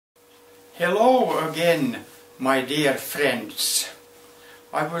Hello again, my dear friends.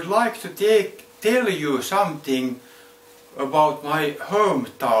 I would like to tell you something about my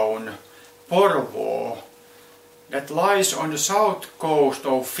hometown, Porvoo, that lies on the south coast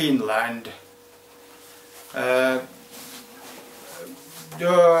of Finland. The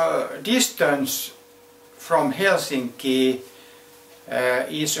distance from Helsinki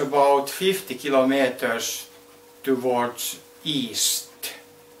is about 50 kilometers towards east.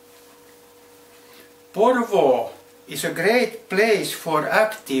 Porvoo is a great place for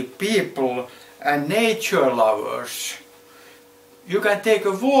active people and nature lovers. You can take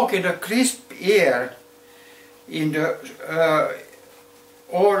a walk in the crisp air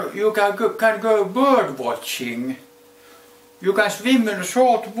or you can go bird watching. You can swim in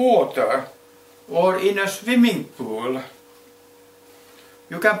salt water or in a swimming pool.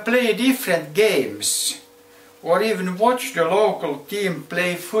 You can play different games or even watch the local team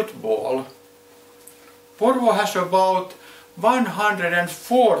play football. Porvoo has about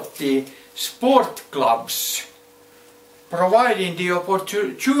 140 sport clubs, providing the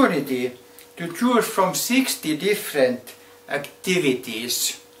opportunity to choose from 60 different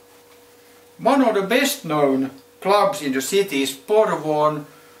activities. One of the best known clubs in the city is Porvoon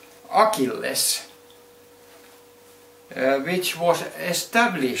Achilles, which was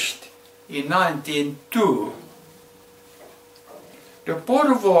established in 1902. The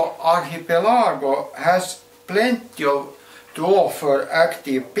Porvoo archipelago has plenty to offer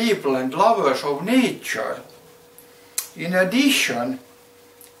active people and lovers of nature. In addition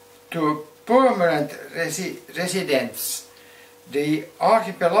to permanent residents, the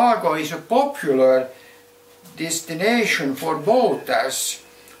archipelago is a popular destination for boaters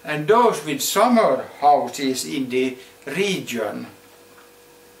and those with summer houses in the region.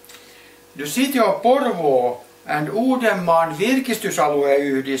 The city of Porvoo and Uudenmaan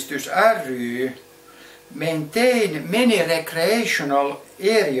virkistysalueyhdistys ry maintain many recreational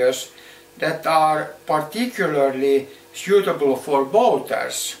areas that are particularly suitable for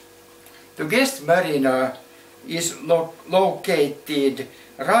boaters. The guest marina is located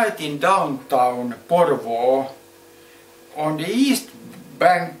right in downtown Porvoo, on the east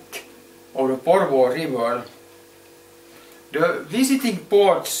bank of the Porvoo river. The visiting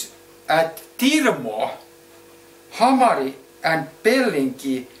ports at Tirmo, Hamari and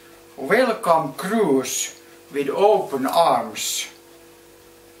Pellinki welcome cruise with open arms.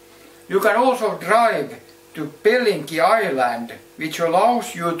 You can also drive to Pellinki Island, which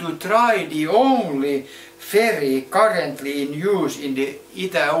allows you to try the only ferry currently in use in the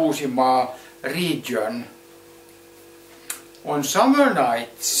Itä-Uusimaa region. On summer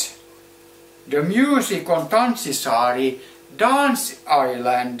nights, the music on Tanssisaari Dance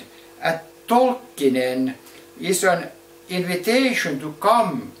Island at Tolkkinen is an invitation to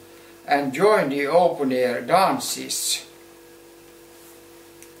come and join the open-air dances.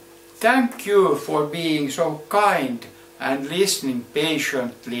 Thank you for being so kind and listening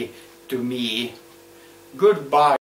patiently to me. Goodbye.